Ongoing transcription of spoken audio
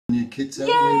kits out a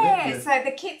wee bit? Yeah, so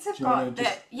the kids have got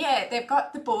they've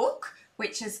got the book,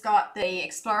 which has got the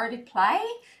explorative play,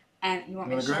 and you want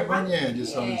me to grab show one? one? Yeah,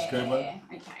 just I'll just grab one.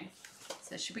 Okay.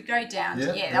 So should we go down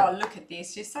Yeah, to, yeah. oh, look at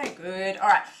this, you're so good. All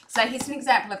right, so here's an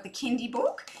example of the kindy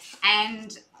book,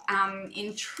 and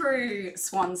in true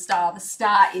Swan style, the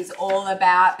start is all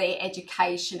about the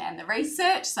education and the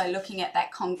research, so looking at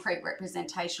that concrete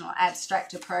representational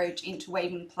abstract approach,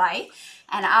 interweaving play.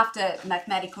 And after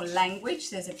mathematical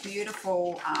language, there's a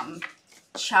beautiful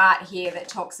chart here that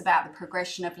talks about the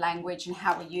progression of language and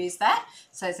how we use that.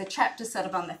 So there's a chapter sort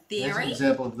of on the theory. There's an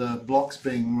example of the blocks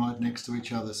being right next to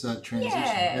each other, so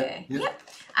transition. Yep.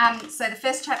 So the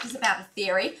first chapter is about the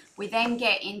theory. We then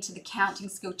get into the counting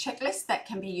skill checklist that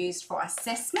can be used for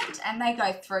assessment, and they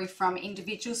go through from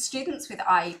individual students with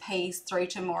IEPs through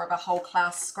to more of a whole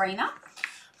class screener.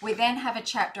 We then have a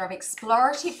chapter of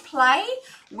explorative play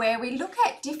where we look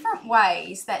at different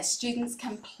ways that students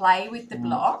can play with the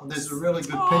blocks. There's a really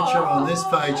good picture on this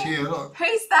page here. Look.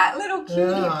 Who's that little cutie?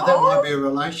 Yeah, that might be a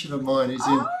relation of mine. He's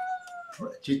in,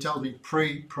 she told me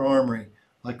pre-primary.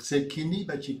 Like I said kindy,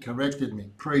 but she corrected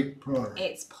me. Pre-primary.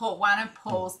 It's one of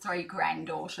Paul's 3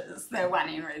 granddaughters. They're one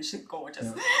in red. She's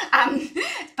gorgeous. Yeah.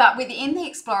 But within the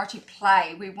explorative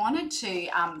play, we wanted to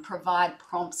provide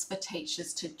prompts for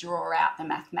teachers to draw out the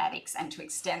mathematics and to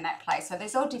extend that play. So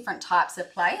there's all different types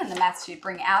of play, and the maths you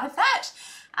bring out of that.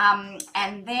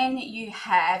 And then you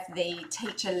have the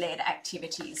teacher-led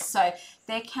activities. So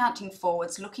they're counting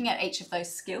forwards, looking at each of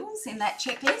those skills in that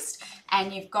checklist,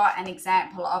 and you've got an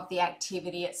example of the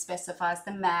activity. It specifies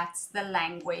the maths, the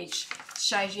language,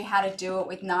 shows you how to do it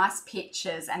with nice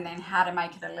pictures, and then how to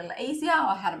make it a little easier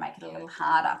or how to make it a little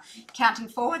harder. Counting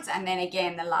forwards, and then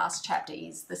again the last chapter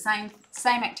is the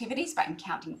same activities but in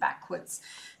counting backwards.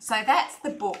 So that's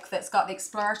the book that's got the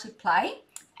explorative play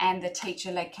and the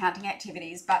teacher-led counting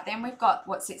activities, but then we've got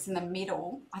what sits in the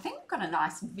middle. I think we've got a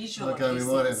nice visual of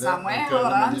this somewhere. Okay, hold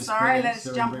on, sorry,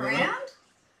 let's jump around.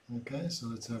 Okay, so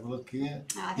let's have a look here.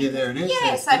 Yeah, there it is.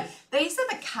 Yeah, so these are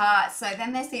the cards. So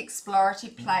then there's the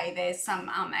explorative play. There's some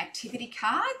activity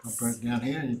cards. I'll put it down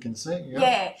here and you can see.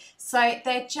 Yeah, so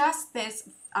there's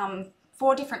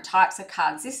 4 different types of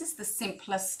cards. This is the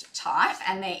simplest type,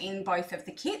 and they're in both of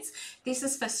the kits. This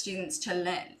is for students to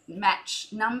learn, match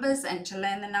numbers and to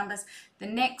learn the numbers. The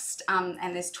next, and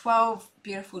there's 12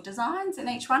 beautiful designs in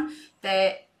each one.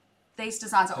 These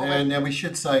designs are all... And now we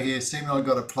should say here, Simon, I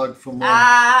got a plug for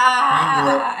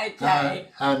my okay.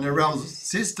 Narelle's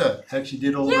sister actually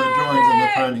did all the drawings and the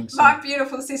paintings. So. My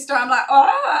beautiful sister. I'm like,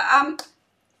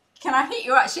 can I hit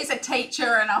you up? She's a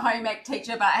teacher and a home ec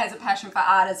teacher, but has a passion for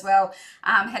art as well.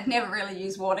 Had never really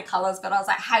used watercolours, but I was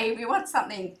like, hey, if you want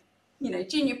something, you know,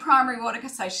 junior primary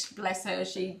watercolour, so bless her,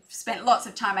 she spent lots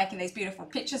of time making these beautiful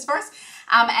pictures for us.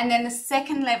 And then the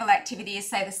second level activity is,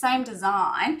 say, the same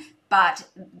design, but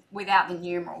without the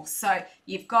numerals. So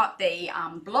you've got the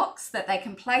blocks that they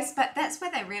can place, but that's where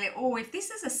they really, if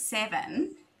this is a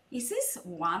 7, is this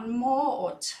 1 more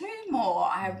or 2 more?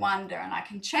 I wonder, and I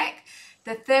can check.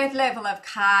 The third level of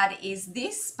card is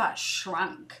this, but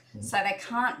shrunk. So they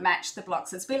can't match the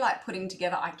blocks. It's a bit like putting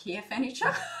together IKEA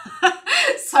furniture.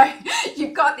 So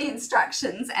you've got the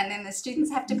instructions, and then the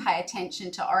students have to pay attention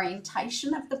to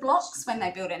orientation of the blocks when they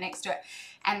build it next to it.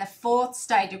 And the 4th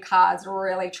stage of cards are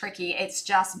really tricky. It's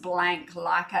just blank,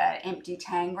 like an empty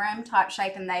tangram type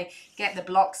shape, and they get the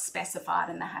blocks specified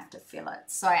and they have to fill it.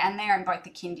 So, and they're in both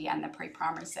the kindy and the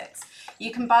pre-primary sets.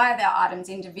 You can buy their items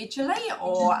individually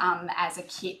or as a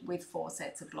kit with 4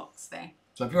 sets of blocks there.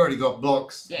 So if you've already got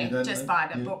blocks, just buy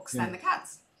the books and the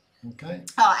cards. Okay.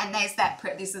 Oh, and there's that,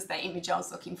 this is the image I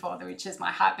was looking for, which is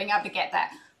my heart, being able to get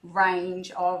that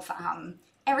range of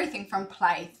everything from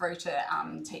play through to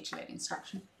teacher-led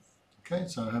instruction. Okay,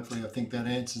 so hopefully I think that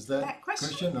answers that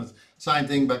question. Same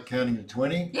thing, but counting to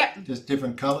 20. Yep. Just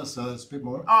different colours, so it's a bit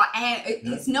more. Oh, and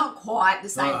it's not quite the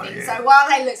same thing. Yeah. So while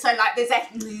they look, so like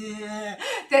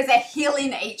there's a hill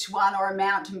in each one or a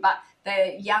mountain, but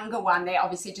the younger one, they're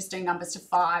obviously just doing numbers to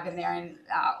 5 and they're in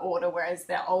order, whereas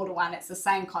the older one, it's the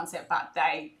same concept, but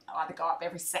they either go up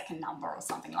every second number or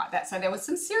something like that. So there was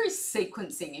some serious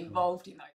sequencing involved in those.